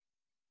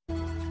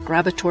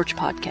Grab a Torch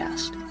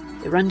podcast,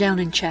 a rundown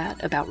and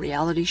chat about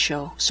reality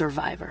show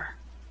Survivor.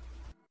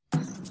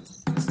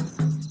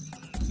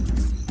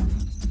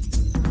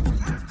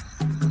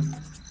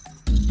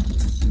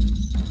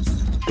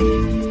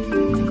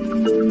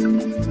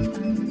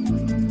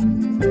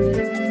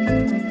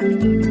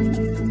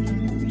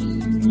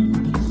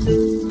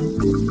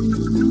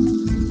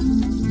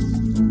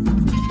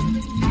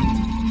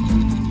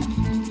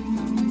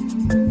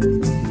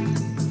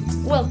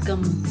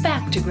 Welcome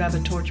back to Grab a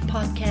Torch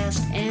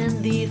podcast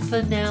and the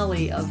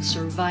finale of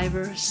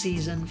Survivor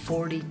Season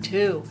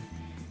 42.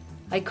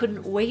 I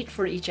couldn't wait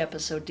for each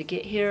episode to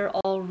get here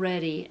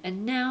already,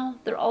 and now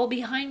they're all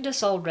behind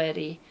us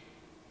already.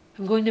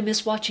 I'm going to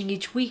miss watching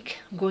each week.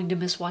 I'm going to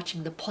miss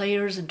watching the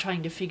players and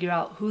trying to figure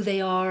out who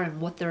they are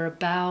and what they're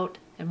about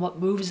and what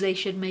moves they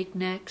should make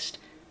next.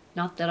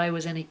 Not that I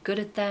was any good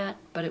at that,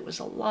 but it was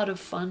a lot of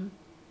fun.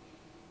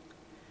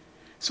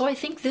 So I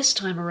think this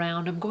time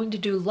around I'm going to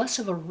do less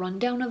of a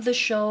rundown of the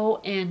show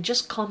and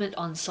just comment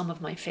on some of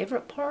my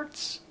favorite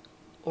parts,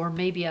 or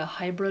maybe a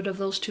hybrid of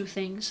those two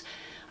things.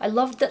 I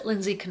loved that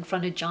Lindsay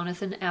confronted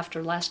Jonathan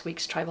after last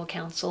week's tribal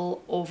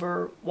council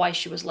over why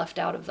she was left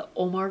out of the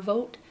Omar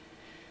vote.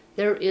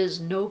 There is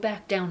no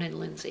back down in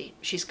Lindsay.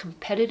 She's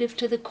competitive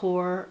to the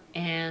core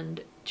and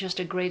just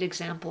a great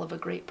example of a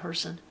great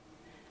person.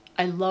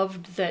 I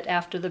loved that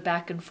after the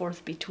back and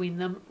forth between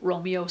them,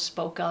 Romeo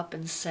spoke up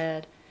and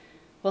said,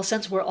 "Well,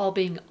 since we're all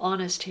being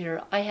honest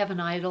here, I have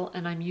an idol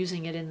and I'm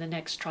using it in the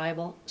next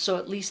tribal, so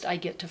at least I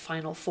get to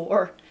Final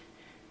Four."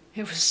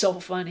 It was so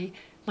funny.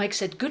 Mike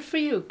said, good for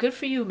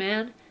you,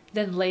 man."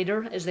 Then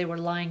later, as they were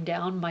lying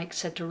down, Mike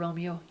said to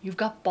Romeo, "You've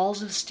got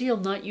balls of steel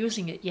not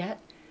using it yet."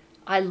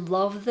 I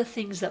love the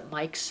things that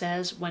Mike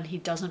says when he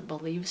doesn't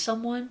believe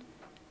someone.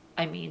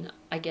 I mean,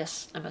 I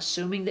guess I'm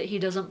assuming that he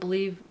doesn't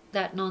believe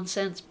that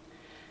nonsense.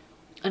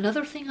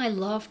 Another thing I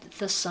loved,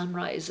 the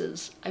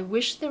sunrises. I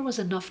wish there was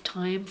enough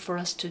time for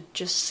us to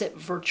just sit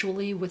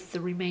virtually with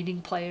the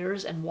remaining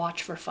players and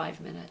watch for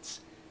 5 minutes.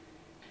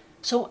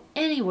 So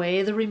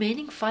anyway, the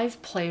remaining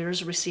 5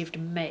 players received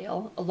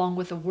mail, along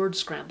with a word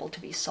scramble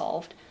to be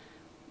solved.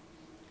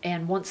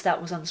 And once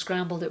that was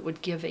unscrambled, it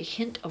would give a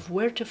hint of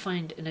where to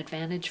find an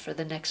advantage for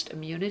the next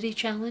immunity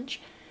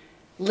challenge.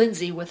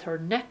 Lindsay, with her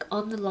neck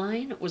on the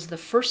line, was the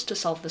first to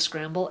solve the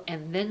scramble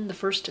and then the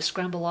first to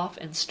scramble off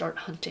and start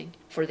hunting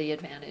for the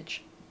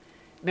advantage.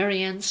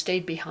 Marianne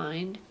stayed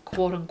behind,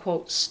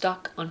 quote-unquote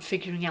stuck on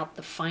figuring out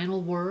the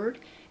final word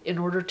in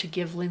order to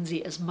give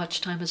Lindsay as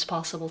much time as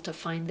possible to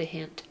find the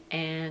hint,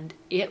 and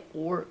it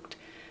worked.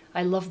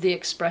 I loved the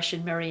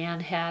expression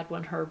Marianne had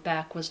when her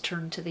back was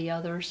turned to the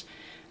others,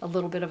 a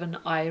little bit of an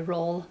eye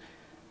roll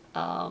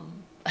at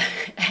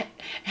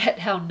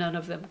how none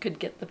of them could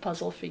get the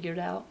puzzle figured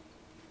out.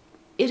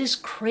 It is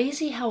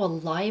crazy how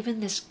alive in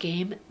this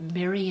game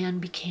Marianne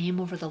became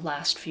over the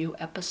last few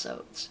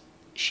episodes.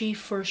 She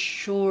for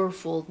sure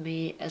fooled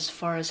me as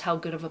far as how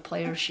good of a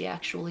player she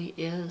actually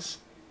is.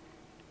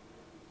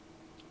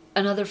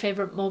 Another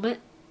favorite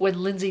moment,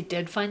 when Lindsay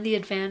did find the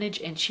advantage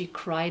and she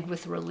cried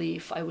with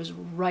relief. I was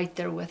right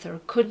there with her,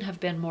 couldn't have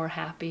been more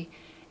happy.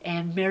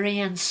 And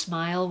Marianne's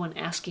smile when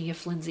asking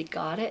if Lindsay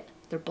got it,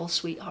 they're both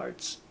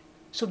sweethearts.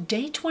 So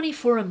Day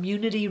 24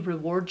 Immunity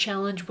Reward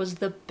Challenge was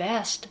the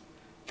best.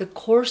 The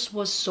course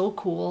was so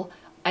cool.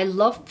 I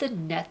loved the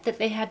net that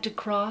they had to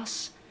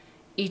cross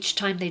each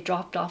time they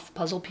dropped off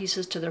puzzle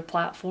pieces to their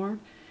platform,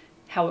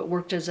 how it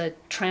worked as a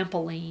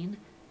trampoline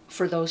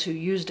for those who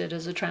used it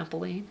as a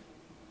trampoline.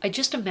 I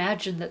just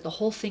imagined that the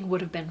whole thing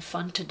would have been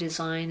fun to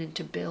design and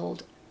to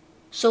build.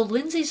 So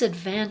Lindsay's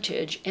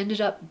advantage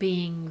ended up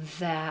being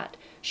that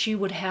she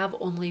would have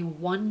only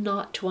 1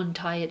 knot to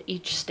untie at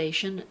each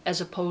station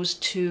as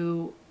opposed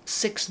to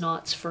 6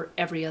 knots for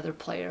every other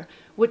player,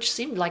 which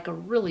seemed like a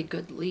really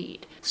good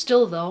lead.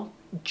 Still though,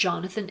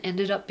 Jonathan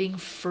ended up being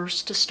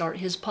first to start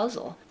his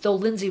puzzle, though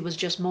Lindsay was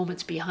just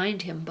moments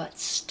behind him, but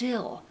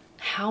still,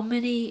 how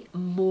many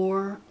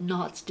more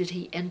knots did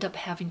he end up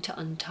having to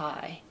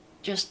untie?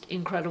 Just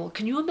incredible.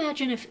 Can you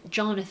imagine if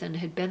Jonathan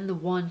had been the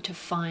one to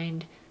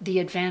find the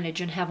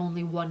advantage and have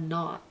only 1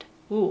 knot?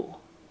 Ooh,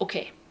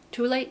 okay,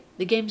 too late,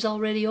 the game's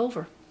already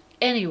over.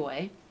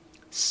 Anyway,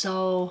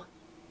 so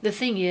the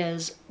thing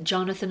is,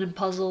 Jonathan and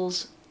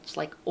puzzles, it's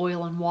like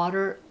oil and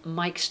water.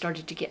 Mike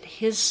started to get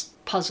his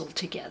puzzle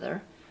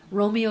together.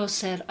 Romeo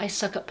said, "I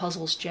suck at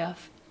puzzles,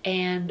 Jeff."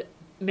 And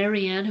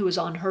Marianne, who was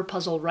on her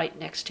puzzle right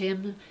next to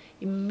him,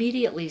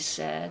 immediately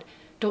said,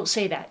 "Don't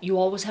say that. You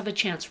always have a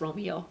chance,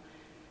 Romeo."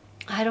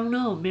 I don't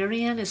know.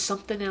 Marianne is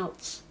something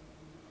else.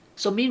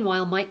 So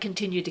meanwhile, Mike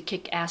continued to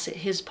kick ass at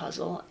his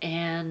puzzle,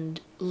 and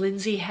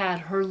Lindsay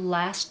had her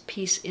last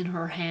piece in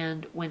her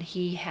hand when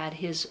he had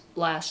his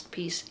last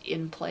piece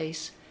in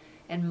place.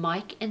 And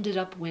Mike ended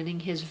up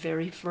winning his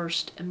very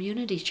first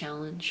immunity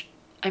challenge.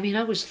 I mean,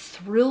 I was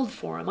thrilled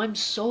for him. I'm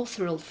so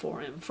thrilled for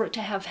him. For it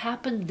to have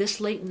happened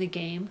this late in the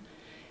game,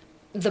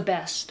 the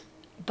best.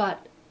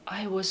 But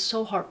I was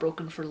so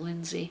heartbroken for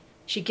Lindsay.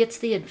 She gets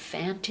the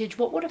advantage.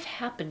 What would have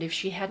happened if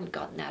she hadn't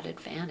gotten that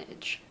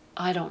advantage?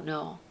 I don't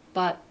know.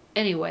 But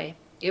anyway,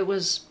 it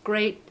was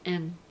great,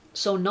 and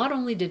So not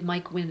only did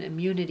Mike win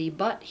immunity,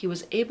 but he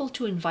was able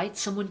to invite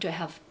someone to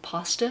have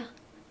pasta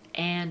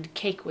and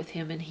cake with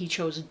him, and he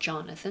chose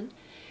Jonathan.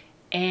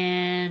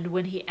 And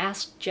when he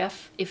asked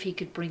Jeff if he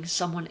could bring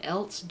someone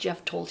else,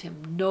 Jeff told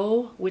him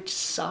no, which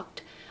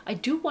sucked. I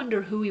do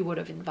wonder who he would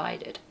have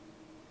invited.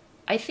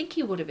 I think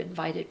he would have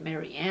invited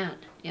Marianne,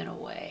 in a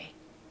way.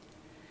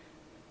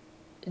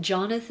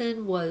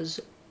 Jonathan was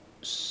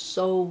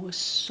so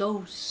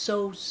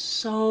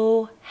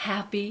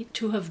happy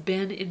to have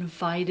been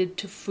invited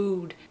to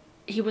food.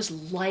 He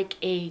was like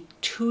a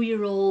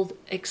 2-year-old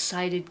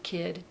excited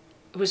kid.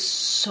 It was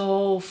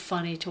so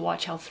funny to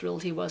watch how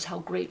thrilled he was, how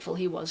grateful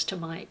he was to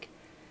Mike.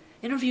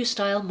 Interview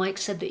style, Mike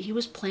said that he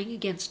was playing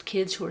against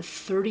kids who are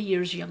 30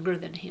 years younger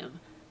than him.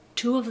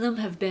 2 of them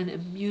have been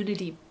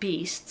immunity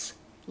beasts.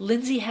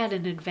 Lindsay had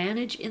an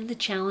advantage in the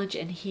challenge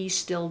and he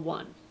still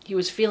won. He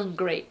was feeling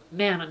great.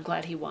 Man, I'm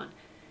glad he won.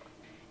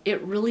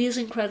 It really is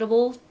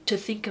incredible to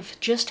think of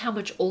just how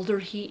much older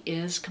he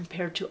is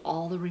compared to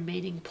all the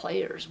remaining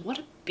players. What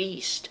a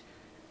beast.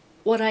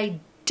 What I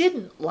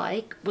didn't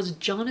like was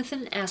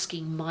Jonathan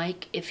asking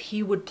Mike if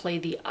he would play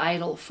the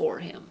idol for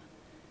him.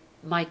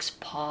 Mike's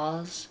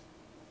pause,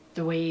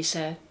 the way he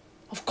said,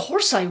 "Of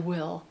course I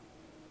will."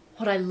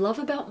 What I love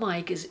about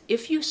Mike is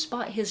if you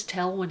spot his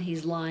tell when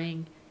he's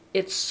lying,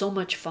 it's so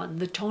much fun.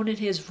 The tone in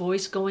his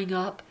voice going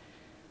up.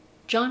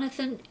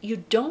 Jonathan,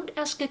 you don't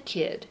ask a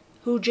kid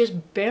who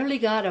just barely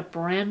got a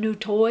brand new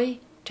toy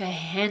to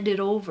hand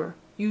it over.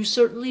 You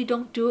certainly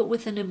don't do it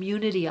with an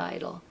immunity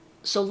idol.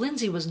 So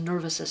Lindsay was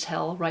nervous as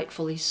hell,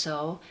 rightfully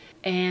so,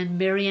 and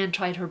Marianne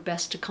tried her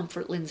best to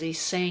comfort Lindsay,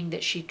 saying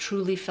that she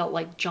truly felt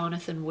like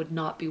Jonathan would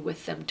not be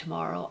with them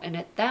tomorrow. And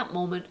at that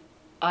moment,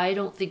 I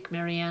don't think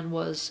Marianne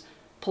was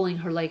pulling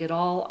her leg at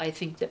all. I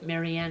think that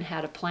Marianne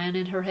had a plan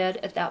in her head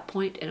at that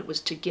point, and it was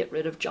to get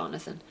rid of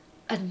Jonathan.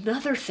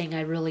 Another thing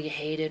I really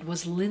hated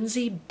was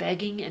Lindsay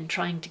begging and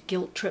trying to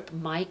guilt-trip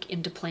Mike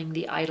into playing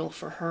the idol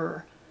for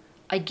her.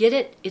 I get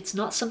it, it's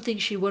not something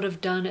she would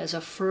have done as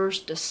a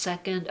first, a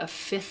second, a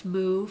fifth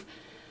move,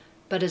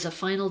 but as a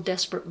final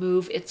desperate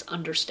move, it's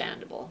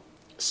understandable.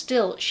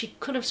 Still, she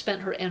could have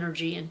spent her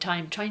energy and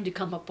time trying to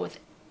come up with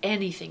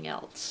anything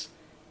else.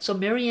 So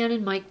Marianne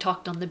and Mike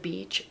talked on the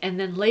beach, and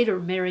then later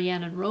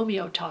Marianne and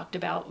Romeo talked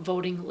about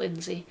voting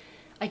Lindsay.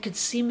 I could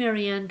see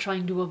Marianne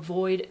trying to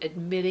avoid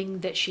admitting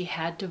that she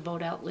had to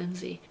vote out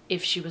Lindsay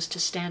if she was to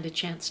stand a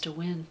chance to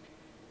win.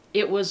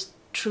 It was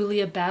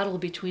truly a battle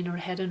between her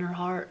head and her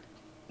heart.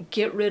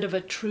 Get rid of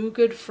a true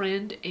good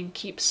friend and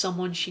keep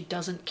someone she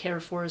doesn't care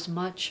for as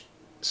much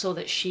so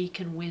that she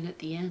can win at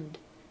the end.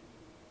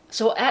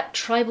 So at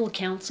Tribal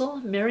Council,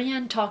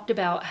 Marianne talked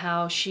about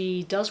how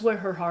she does wear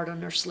her heart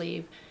on her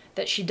sleeve,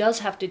 that she does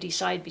have to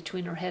decide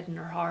between her head and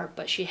her heart,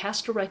 but she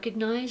has to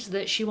recognize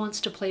that she wants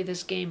to play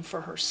this game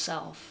for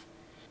herself.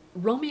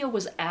 Romeo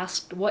was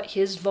asked what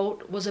his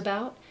vote was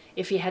about,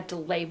 if he had to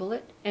label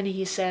it, and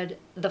he said,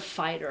 the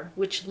fighter,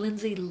 which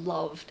Lindsay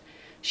loved.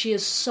 She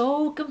is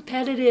so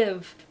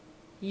competitive.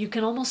 You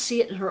can almost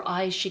see it in her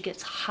eyes. She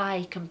gets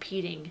high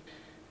competing.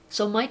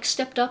 So Mike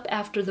stepped up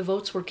after the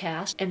votes were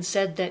cast and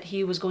said that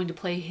he was going to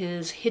play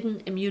his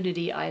hidden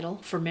immunity idol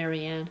for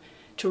Marianne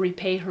to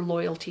repay her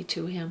loyalty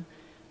to him.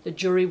 The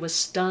jury was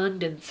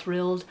stunned and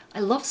thrilled. I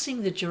love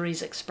seeing the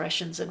jury's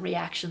expressions and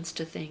reactions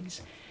to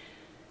things.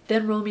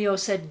 Then Romeo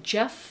said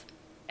Jeff,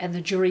 and the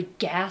jury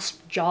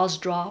gasped, jaws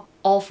dropped,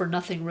 all for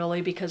nothing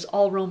really, because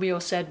all Romeo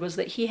said was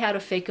that he had a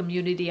fake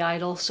immunity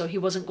idol, so he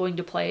wasn't going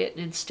to play it,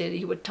 and instead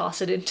he would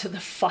toss it into the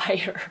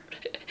fire.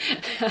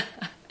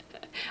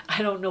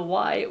 I don't know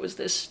why, it was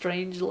this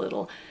strange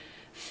little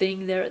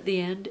thing there at the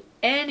end.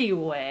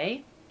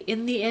 Anyway,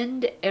 in the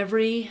end,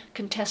 every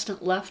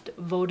contestant left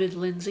voted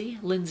Lindsay.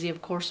 Lindsay,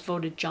 of course,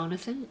 voted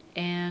Jonathan,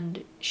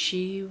 and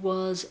she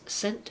was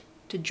sent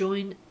to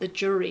join the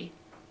jury.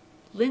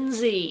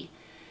 Lindsay!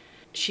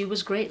 She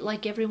was great,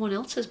 like everyone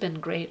else has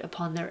been great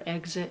upon their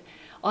exit.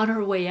 On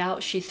her way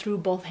out, she threw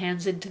both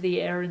hands into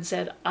the air and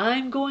said,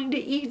 "I'm going to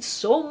eat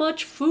so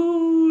much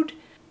food."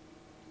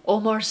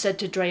 Omar said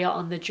to Drea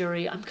on the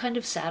jury, "I'm kind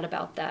of sad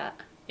about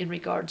that," in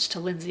regards to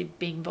Lindsay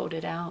being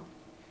voted out.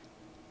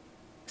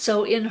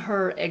 So in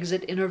her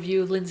exit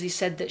interview, Lindsay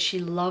said that she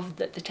loved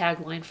that the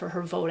tagline for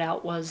her vote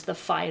out was "The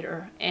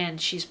Fighter," and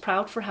she's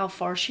proud for how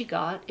far she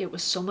got. It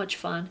was so much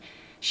fun.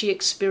 She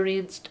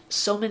experienced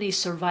so many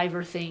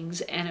Survivor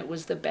things, and it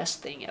was the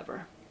best thing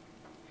ever.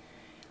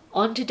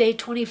 On to day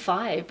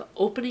 25,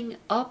 opening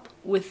up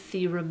with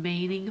the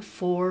remaining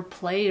 4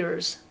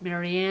 players,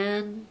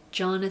 Marianne,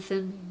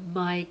 Jonathan,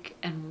 Mike,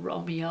 and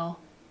Romeo.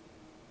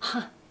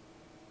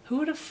 Who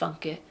would have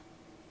thunk it?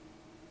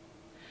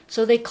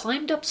 So they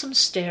climbed up some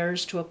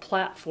stairs to a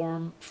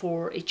platform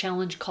for a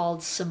challenge called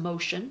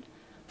Samotion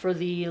for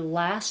the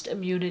last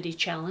immunity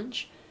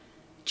challenge.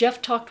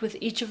 Jeff talked with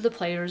each of the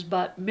players,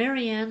 but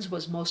Marianne's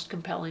was most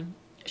compelling.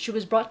 She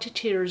was brought to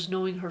tears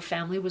knowing her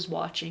family was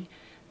watching,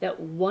 that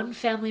one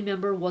family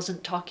member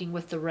wasn't talking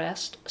with the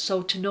rest,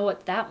 so to know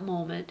at that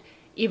moment,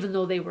 even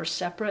though they were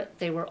separate,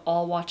 they were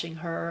all watching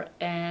her,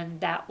 and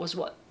that was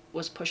what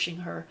was pushing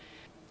her.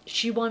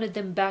 She wanted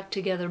them back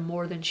together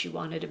more than she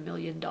wanted $1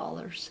 million.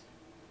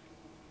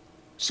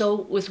 So,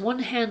 with one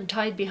hand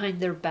tied behind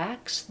their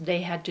backs,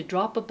 they had to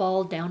drop a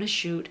ball down a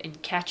chute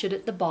and catch it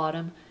at the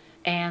bottom,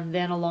 and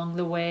then along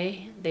the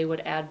way, they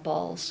would add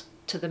balls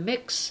to the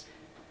mix.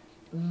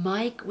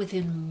 Mike,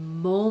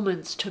 within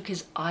moments, took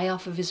his eye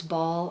off of his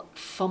ball,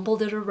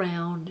 fumbled it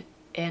around,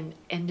 and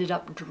ended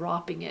up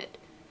dropping it.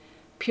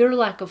 Pure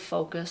lack of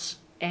focus,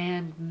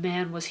 and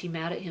man, was he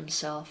mad at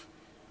himself.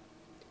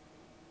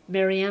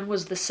 Marianne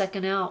was the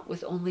second out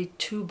with only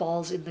 2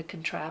 balls in the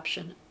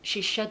contraption.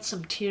 She shed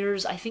some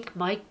tears. I think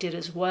Mike did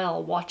as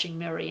well, watching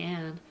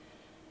Marianne.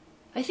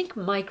 I think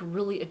Mike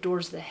really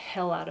adores the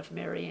hell out of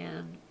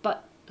Marianne,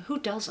 but who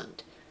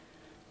doesn't?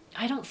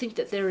 I don't think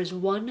that there is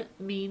one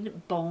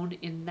mean bone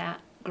in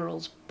that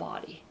girl's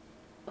body.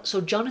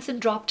 So Jonathan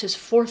dropped his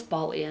 4th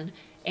ball in,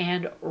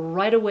 and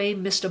right away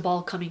missed a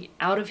ball coming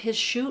out of his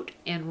chute,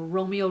 and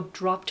Romeo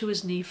dropped to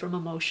his knee from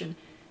emotion,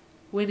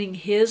 winning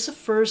his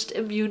first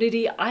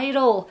immunity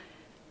idol.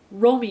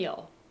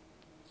 Romeo.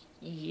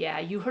 Yeah,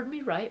 you heard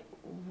me right.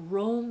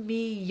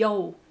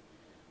 Romeo.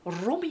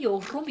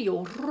 Romeo.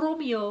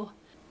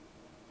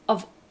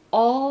 Of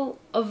all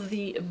of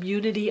the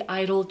immunity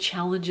idol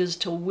challenges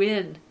to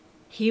win,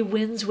 he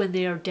wins when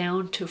they are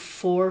down to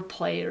 4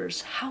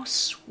 players. How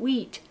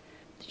sweet.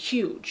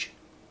 Huge.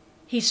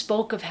 He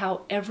spoke of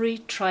how every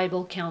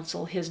tribal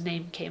council his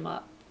name came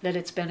up, that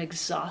it's been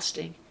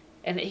exhausting,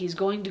 and that he's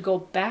going to go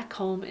back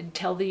home and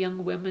tell the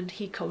young women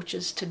he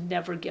coaches to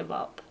never give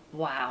up.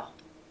 Wow.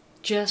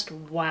 Just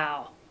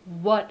wow.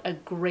 What a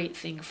great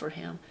thing for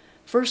him.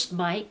 First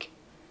Mike,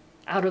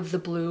 out of the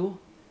blue,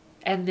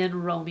 and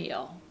then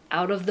Romeo,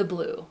 out of the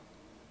blue,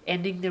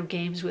 ending their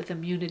games with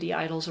immunity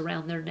idols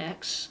around their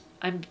necks.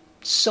 I'm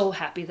so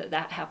happy that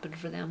that happened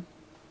for them.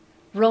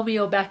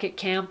 Romeo back at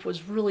camp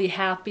was really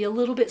happy, a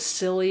little bit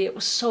silly. It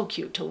was so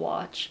cute to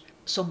watch.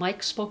 So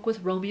Mike spoke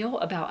with Romeo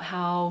about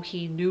how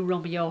he knew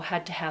Romeo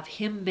had to have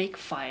him make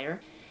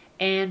fire,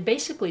 and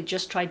basically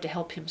just tried to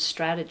help him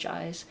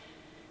strategize.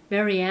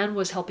 Marianne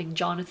was helping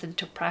Jonathan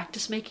to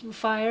practice making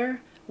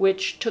fire,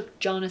 which took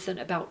Jonathan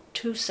about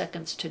 2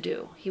 seconds to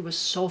do. He was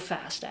so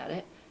fast at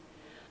it.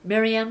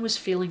 Marianne was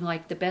feeling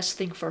like the best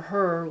thing for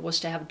her was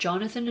to have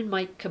Jonathan and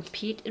Mike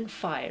compete in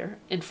fire,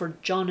 and for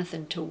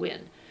Jonathan to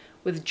win.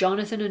 With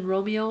Jonathan and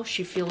Romeo,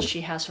 she feels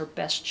she has her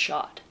best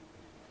shot.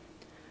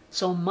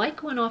 So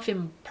Mike went off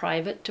in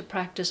private to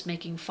practice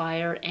making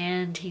fire,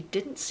 and he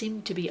didn't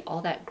seem to be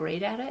all that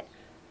great at it.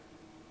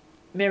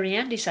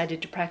 Marianne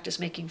decided to practice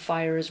making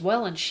fire as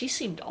well, and she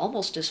seemed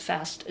almost as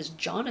fast as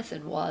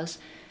Jonathan was,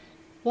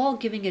 while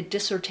giving a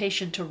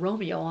dissertation to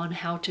Romeo on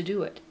how to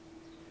do it.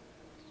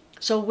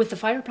 So with the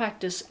fire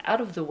practice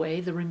out of the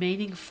way, the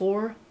remaining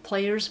 4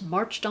 players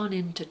marched on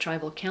into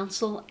tribal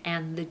council,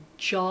 and the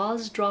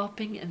jaws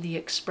dropping and the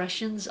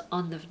expressions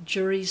on the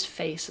jury's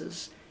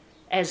faces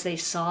as they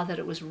saw that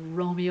it was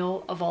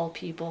Romeo, of all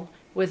people,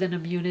 with an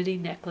immunity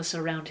necklace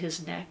around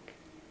his neck.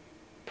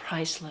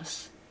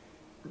 Priceless.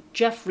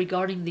 Jeff,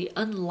 regarding the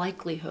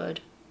unlikeliness,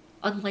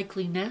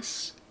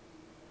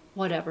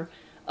 whatever,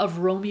 of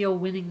Romeo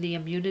winning the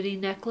immunity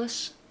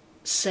necklace,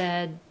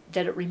 said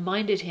that it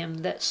reminded him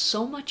that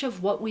so much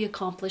of what we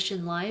accomplish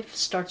in life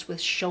starts with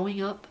showing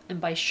up,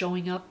 and by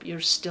showing up, you're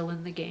still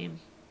in the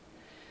game.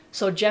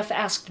 So Jeff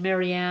asked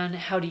Marianne,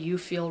 how do you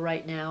feel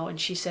right now? And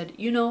she said,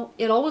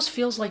 it always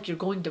feels like you're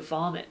going to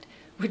vomit,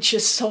 which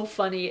is so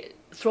funny.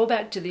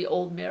 Throwback to the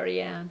old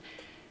Marianne.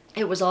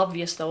 It was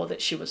obvious, though,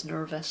 that she was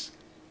nervous.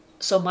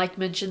 So Mike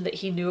mentioned that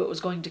he knew it was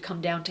going to come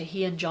down to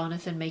he and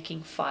Jonathan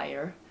making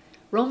fire.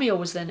 Romeo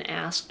was then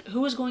asked,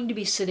 who was going to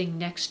be sitting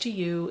next to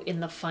you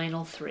in the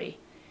final 3?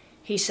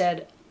 He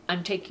said,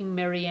 I'm taking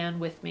Marianne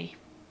with me.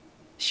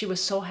 She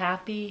was so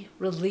happy,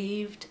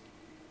 relieved.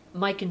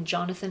 Mike and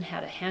Jonathan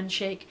had a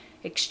handshake,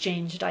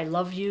 exchanged I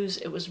love yous.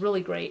 It was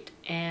really great.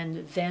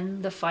 And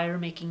then the fire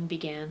making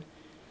began.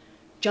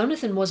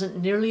 Jonathan wasn't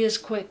nearly as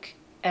quick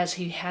as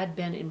he had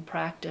been in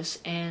practice,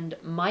 and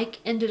Mike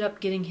ended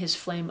up getting his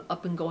flame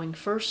up and going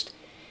first.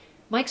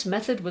 Mike's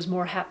method was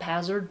more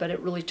haphazard, but it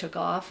really took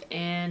off,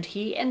 and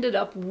he ended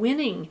up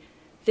winning.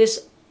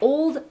 This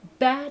old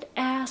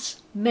badass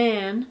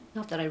man,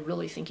 not that I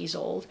really think he's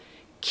old,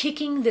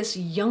 kicking this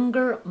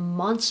younger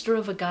monster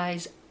of a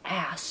guy's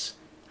ass.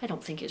 I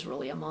don't think he's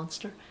really a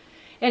monster.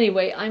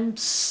 Anyway, I'm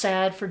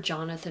sad for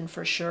Jonathan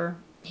for sure.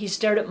 He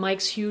stared at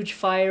Mike's huge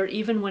fire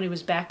even when he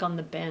was back on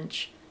the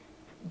bench.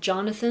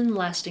 Jonathan,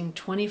 lasting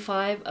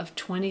 25 of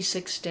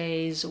 26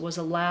 days, was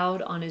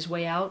allowed on his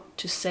way out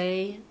to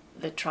say,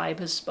 the tribe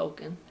has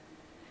spoken.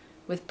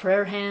 With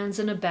prayer hands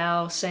and a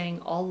bow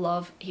saying all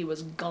love, he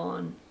was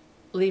gone,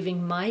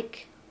 leaving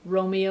Mike,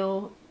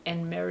 Romeo,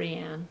 and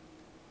Marianne.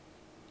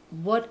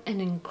 What an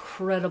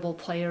incredible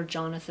player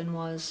Jonathan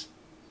was.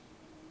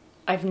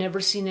 I've never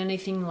seen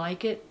anything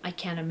like it. I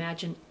can't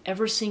imagine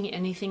ever seeing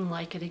anything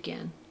like it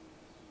again.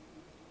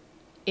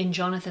 In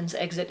Jonathan's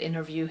exit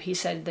interview, he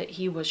said that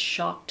he was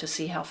shocked to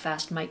see how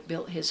fast Mike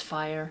built his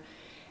fire,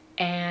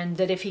 and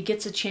that if he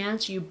gets a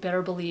chance, you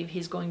better believe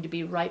he's going to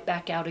be right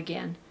back out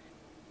again.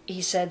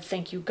 He said,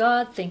 "Thank you,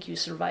 God. Thank you,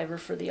 Survivor,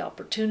 for the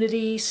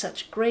opportunity.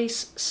 Such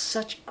grace,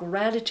 such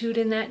gratitude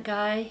in that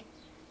guy.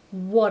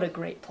 What a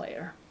great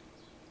player."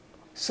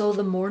 So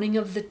the morning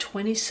of the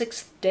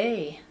 26th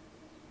day,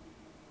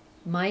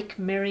 Mike,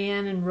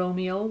 Marianne, and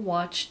Romeo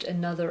watched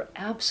another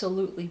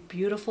absolutely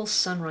beautiful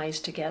sunrise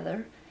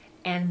together,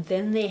 and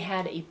then they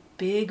had a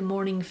big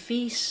morning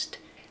feast,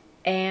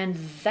 and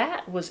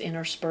that was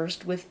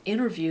interspersed with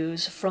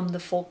interviews from the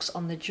folks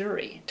on the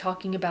jury,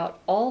 talking about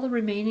all the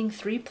remaining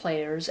 3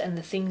 players and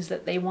the things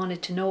that they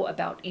wanted to know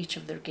about each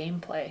of their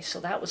gameplay, so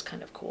that was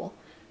kind of cool.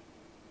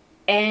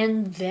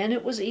 And then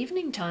it was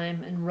evening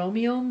time, and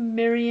Romeo,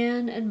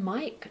 Marianne, and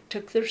Mike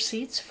took their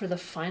seats for the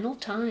final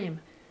time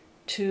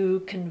to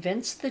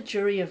convince the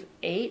jury of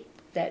 8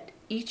 that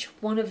each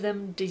one of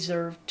them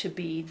deserved to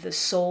be the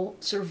sole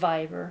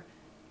survivor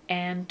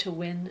and to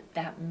win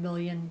that $1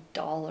 million.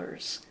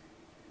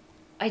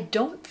 I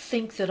don't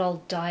think that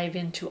I'll dive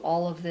into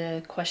all of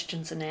the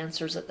questions and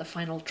answers at the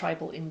final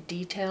tribal in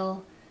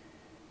detail,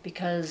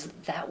 because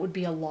that would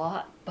be a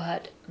lot,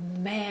 but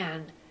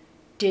man,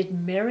 did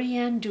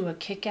Marianne do a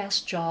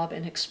kick-ass job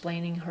in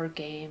explaining her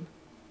game.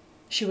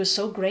 She was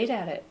so great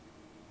at it.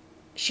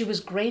 She was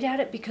great at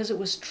it because it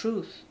was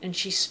truth, and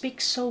she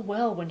speaks so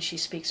well when she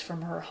speaks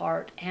from her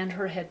heart and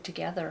her head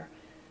together.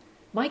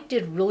 Mike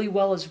did really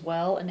well as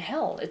well, and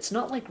hell, it's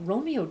not like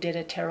Romeo did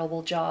a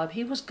terrible job.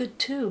 He was good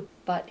too,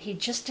 but he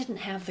just didn't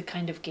have the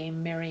kind of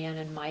game Marianne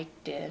and Mike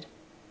did.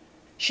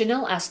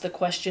 Chanel asked the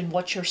question,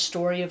 "What's your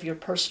story of your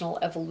personal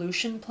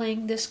evolution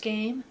playing this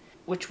game?"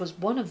 which was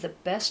one of the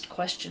best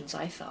questions,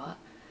 I thought.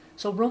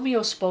 So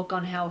Romeo spoke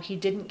on how he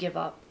didn't give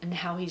up and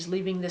how he's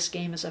leaving this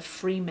game as a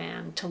free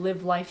man to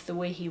live life the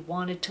way he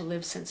wanted to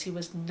live since he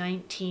was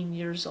 19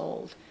 years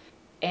old.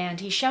 And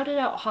he shouted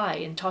out high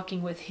in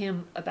talking with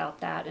him about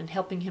that and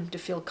helping him to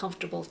feel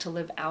comfortable to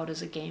live out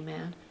as a gay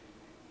man.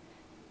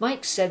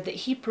 Mike said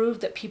that he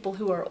proved that people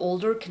who are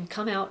older can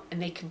come out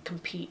and they can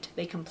compete.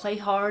 They can play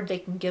hard, they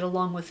can get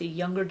along with the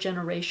younger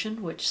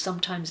generation, which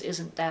sometimes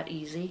isn't that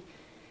easy,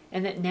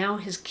 and that now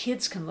his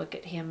kids can look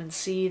at him and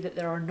see that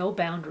there are no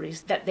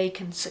boundaries, that they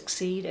can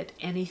succeed at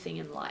anything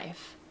in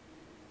life.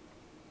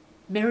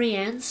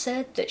 Marianne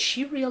said that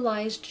she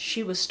realized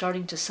she was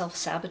starting to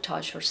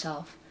self-sabotage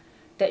herself,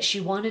 that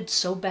she wanted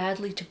so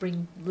badly to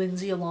bring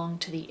Lindsay along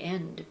to the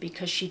end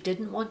because she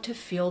didn't want to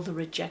feel the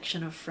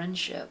rejection of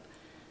friendship.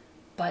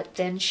 But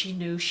then she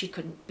knew she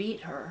couldn't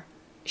beat her.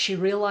 She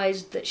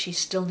realized that she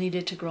still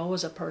needed to grow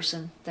as a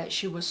person, that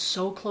she was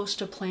so close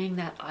to playing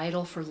that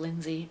idol for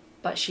Lindsay,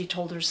 but she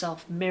told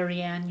herself,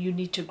 "Marianne, you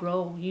need to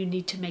grow. You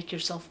need to make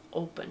yourself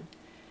open.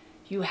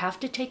 You have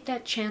to take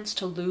that chance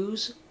to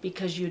lose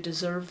because you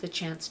deserve the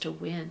chance to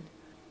win."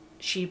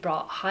 She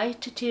brought Hai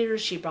to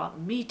tears. She brought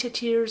me to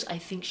tears. I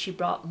think she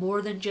brought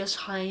more than just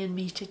Hai and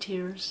me to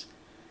tears.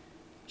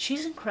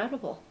 She's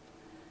incredible.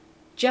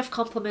 Jeff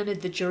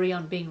complimented the jury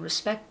on being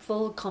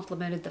respectful,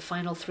 complimented the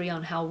final 3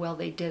 on how well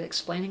they did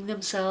explaining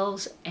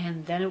themselves,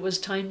 and then it was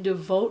time to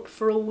vote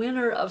for a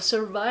winner of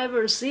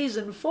Survivor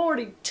Season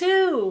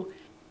 42!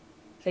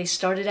 They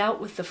started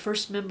out with the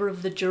first member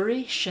of the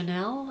jury,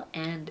 Chanel,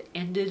 and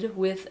ended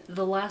with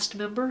the last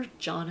member,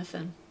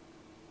 Jonathan.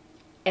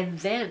 And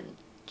then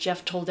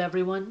Jeff told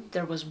everyone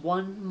there was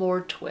one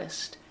more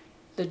twist.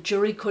 The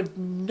jury could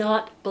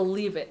not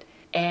believe it.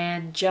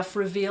 And Jeff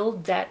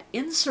revealed that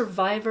in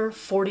Survivor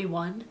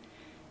 41,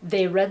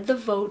 they read the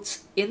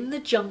votes in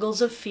the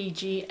jungles of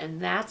Fiji, and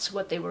that's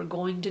what they were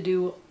going to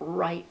do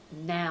right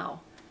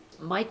now.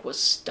 Mike was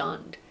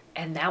stunned,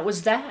 and that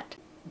was that.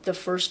 The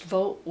first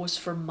vote was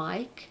for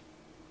Mike,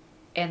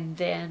 and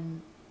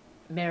then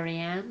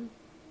Marianne,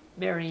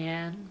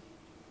 Marianne,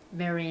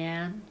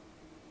 Marianne,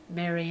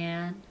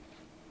 Marianne,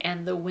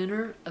 and the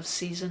winner of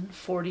Season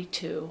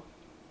 42,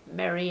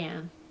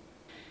 Marianne.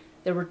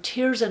 There were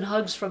tears and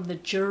hugs from the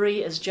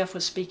jury as Jeff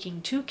was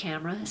speaking to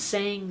camera,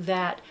 saying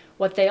that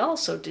what they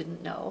also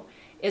didn't know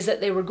is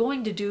that they were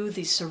going to do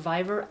the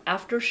Survivor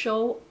after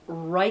show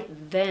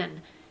right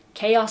then.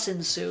 Chaos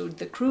ensued.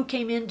 The crew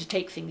came in to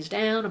take things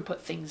down and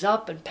put things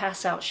up and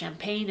pass out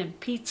champagne and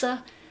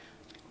pizza.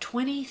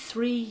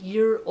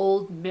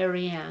 23-year-old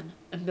Marianne,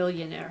 a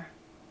millionaire.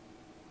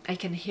 I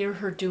can hear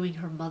her doing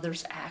her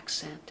mother's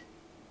accent.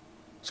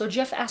 So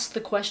Jeff asked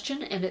the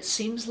question, and it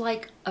seems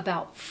like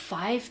about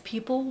 5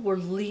 people were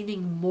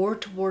leaning more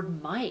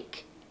toward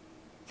Mike,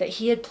 that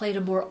he had played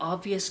a more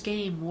obvious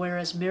game,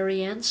 whereas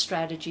Marianne's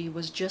strategy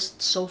was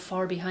just so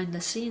far behind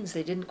the scenes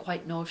they didn't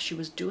quite know if she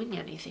was doing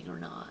anything or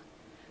not.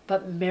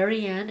 But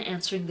Marianne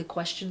answering the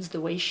questions the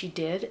way she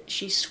did,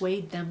 she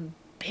swayed them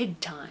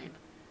big time.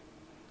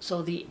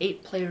 So the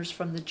 8 players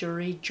from the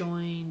jury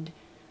joined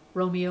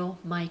Romeo,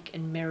 Mike,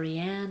 and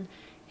Marianne,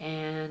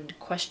 and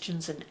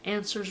questions and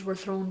answers were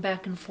thrown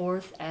back and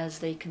forth as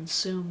they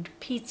consumed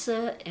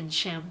pizza and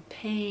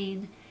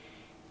champagne,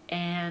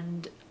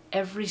 and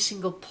every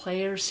single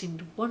player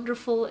seemed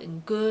wonderful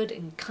and good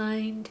and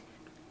kind,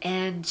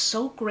 and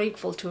so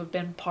grateful to have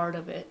been part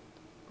of it.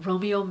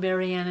 Romeo,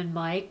 Marianne, and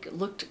Mike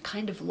looked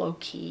kind of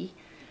low-key,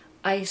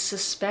 I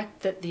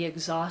suspect that the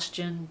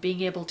exhaustion,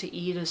 being able to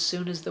eat as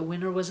soon as the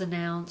winner was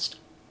announced,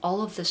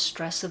 all of the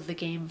stress of the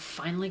game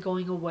finally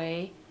going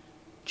away,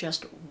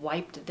 just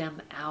wiped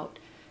them out.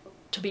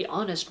 To be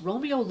honest,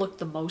 Romeo looked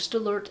the most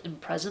alert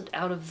and present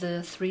out of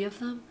the three of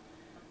them.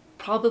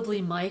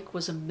 Probably Mike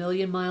was a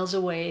million miles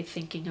away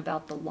thinking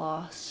about the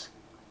loss.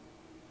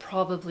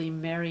 Probably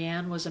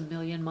Marianne was a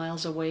million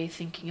miles away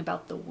thinking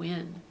about the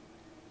win.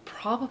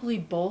 Probably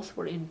both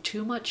were in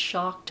too much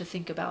shock to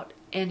think about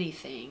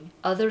anything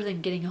other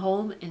than getting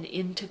home and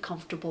into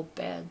comfortable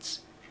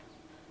beds.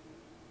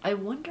 I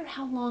wonder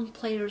how long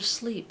players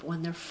sleep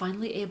when they're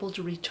finally able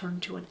to return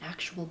to an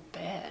actual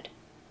bed.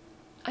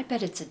 I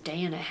bet it's a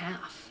day and a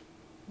half,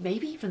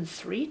 maybe even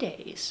 3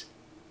 days.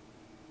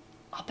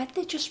 I'll bet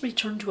they just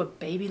return to a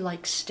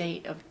baby-like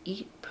state of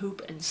eat,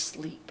 poop, and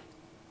sleep.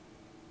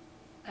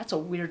 That's a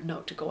weird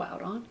note to go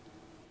out on.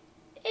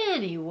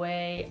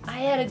 Anyway, I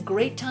had a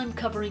great time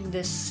covering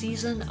this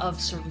season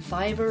of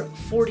Survivor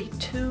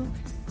 42.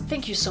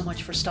 Thank you so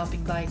much for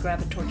stopping by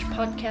Grab a Torch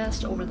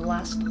podcast over the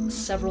last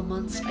several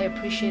months. I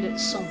appreciate it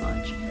so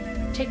much.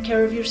 Take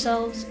care of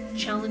yourselves,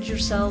 challenge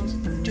yourselves,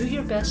 do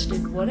your best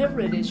in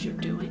whatever it is you're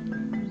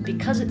doing,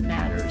 because it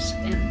matters.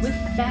 And with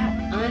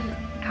that, I'm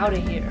out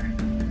of here.